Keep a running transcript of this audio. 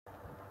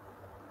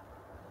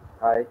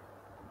Hi,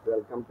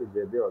 welcome to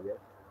JB again.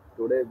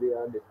 Today we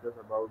are discuss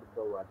about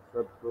the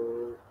WhatsApp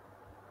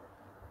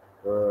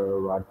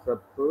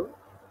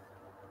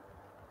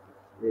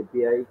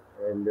API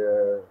and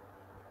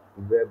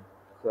web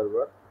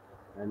server,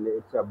 and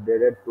it's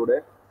updated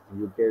today.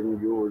 You can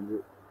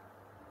use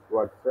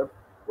WhatsApp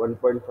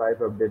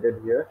 1.5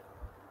 updated here.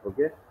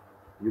 Okay,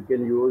 you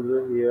can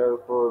use here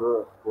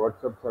for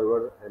WhatsApp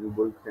server and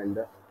bulk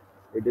sender.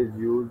 It is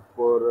used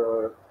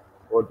for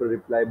auto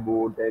reply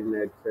boot and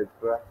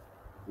etc.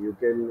 You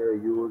can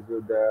use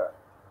the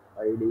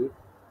ID.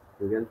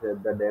 You can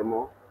set the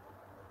demo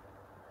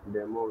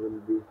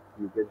will be,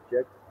 you can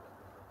check,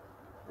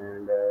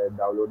 and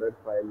downloaded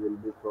file will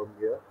be from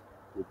here.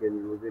 You can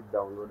use it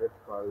downloaded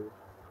file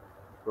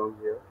from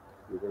here.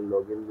 You can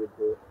log in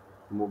with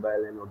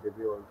mobile and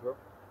OTP also.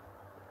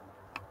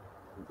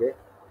 Okay,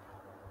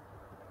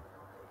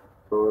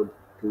 so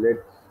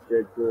let's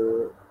check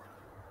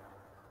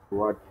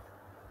what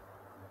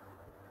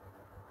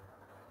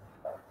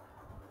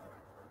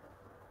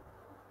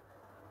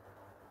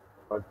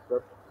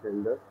WhatsApp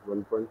sender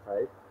 1.5.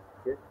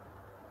 Okay,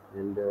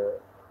 and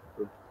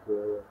it's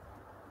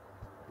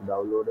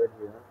downloaded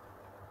here.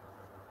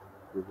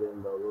 You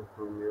can download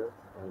from here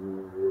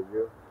and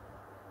review.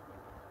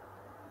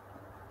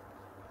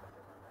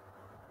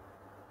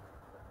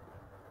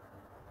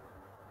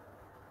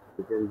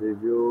 You can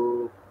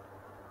review,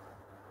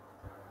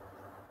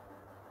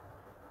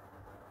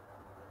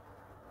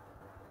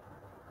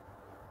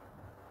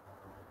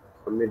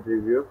 submit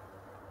review,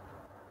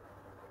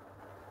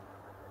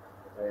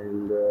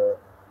 and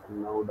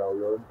now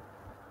download.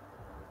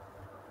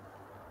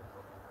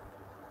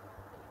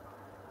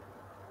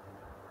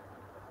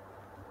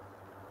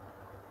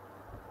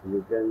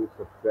 You can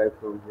subscribe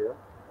from here.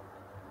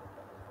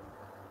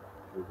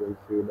 You can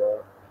see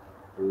the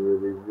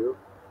review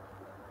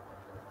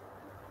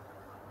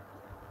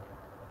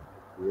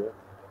here.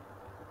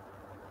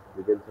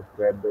 You can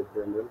subscribe the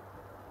channel.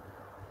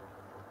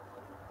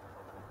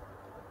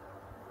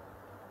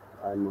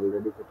 I'm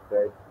already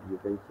subscribed. You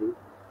can see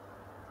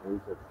and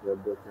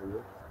subscribe the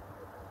channel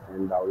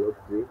and download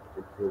free.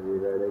 It will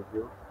redirect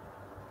you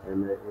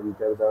and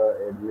enter the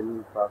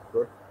admin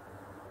password.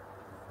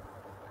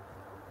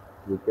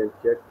 You can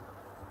check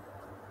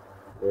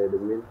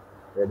admin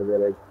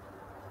admin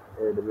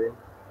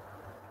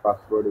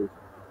password is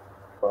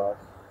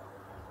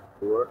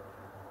password.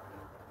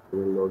 You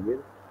will log in.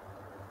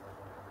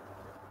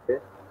 Okay,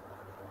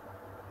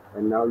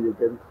 and now you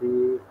can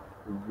see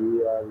we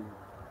are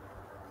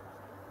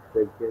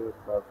checking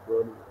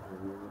password,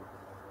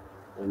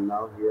 and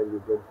now here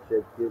you can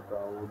check it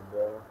out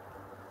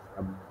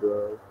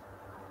the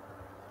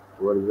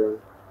version.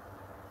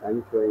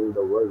 I'm showing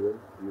the version.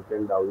 You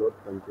can download,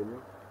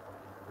 continue.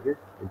 Okay,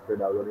 it's a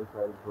downloading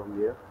file from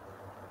here.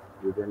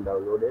 You can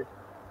download it.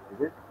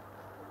 Okay,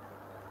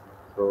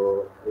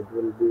 so it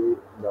will be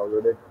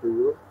downloaded to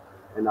you,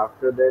 and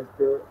after that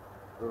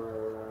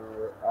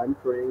I'm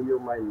showing you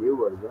my new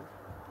version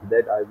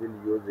that I will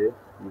use it.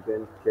 You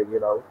can check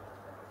it out.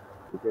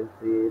 You can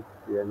see it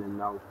here and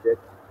now check.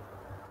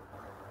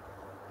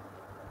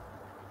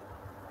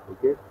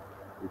 Okay,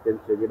 you can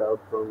check it out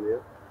from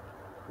here.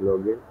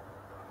 Login.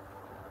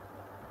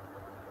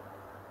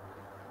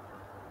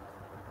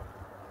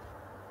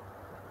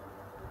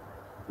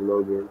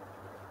 Login.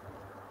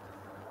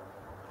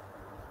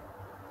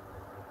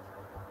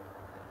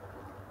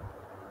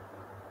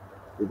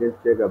 You can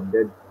check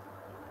update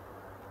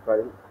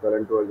file.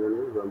 Current version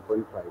is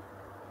 1.5,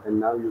 and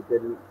now you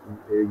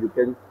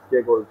can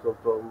check also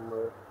from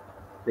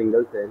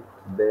single cell.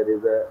 There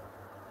is a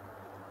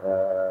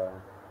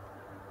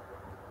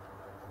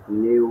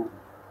new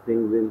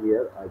things in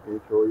here. I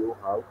can show you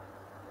how.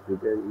 You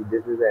can.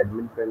 This is the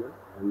admin panel,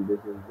 and this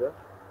is the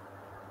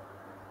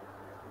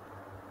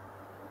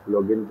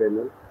login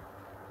panel.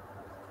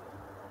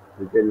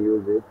 You can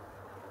use it.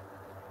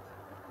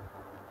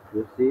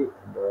 You see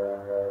the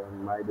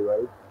my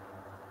device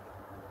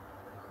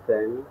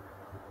send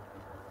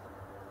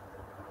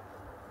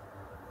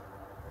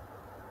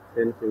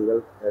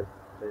singles as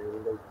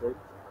single cell.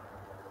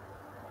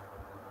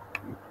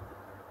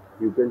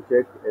 You can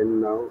check, and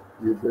now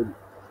you can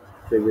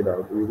check it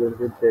out. You can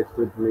see text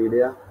with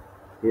media.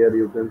 Here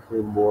you can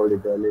see bold,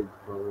 italic,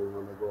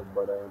 Monaco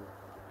button.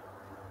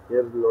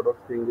 Here a lot of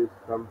things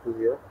come to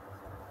here.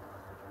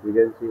 You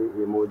can see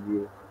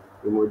emoji.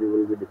 Emoji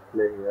will be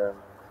displayed here.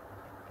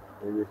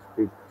 And it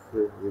speaks.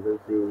 You can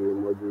see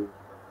emoji.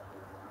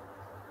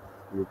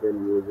 You can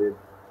use it,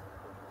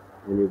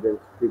 and you can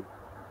speak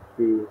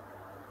the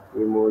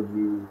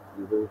emoji.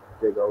 You can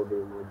check out the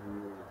emoji.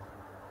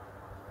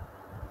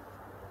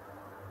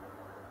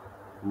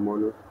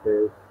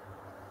 Monospace,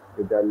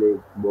 italic,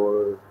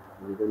 bold.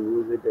 You can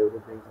use it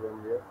everything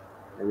from here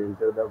and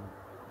enter the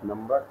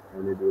number,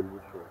 and it will be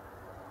shown.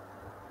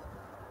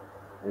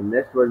 And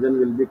next version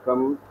will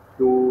become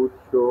to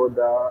show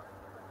the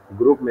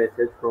group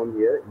message from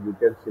here. You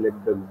can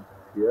select the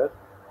here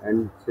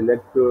and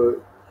select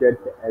chat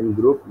and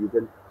group. You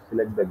can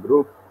select the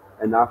group,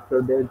 and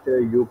after that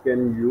you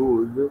can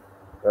use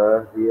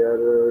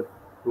here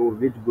to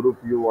which group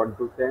you want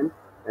to send,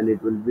 and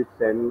it will be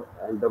sent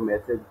and the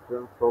message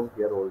from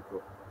here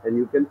also. And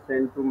you can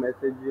send to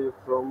message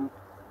from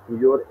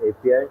your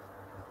API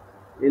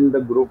in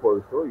the group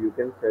also. You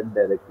can set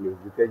directly.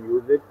 You can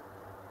use it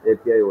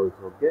API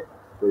also. Okay,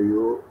 so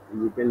you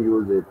can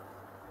use it.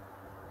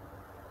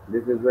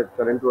 This is the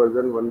current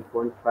version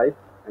 1.5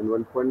 and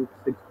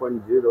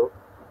 1.6.0.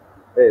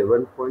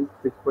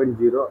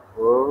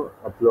 1.6.0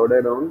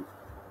 uploaded on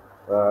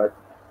uh,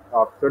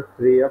 after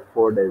 3 or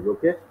 4 days.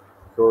 Okay,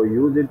 so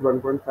use it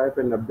 1.5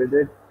 and update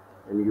it,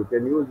 and you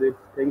can use it.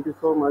 Thank you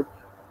so much.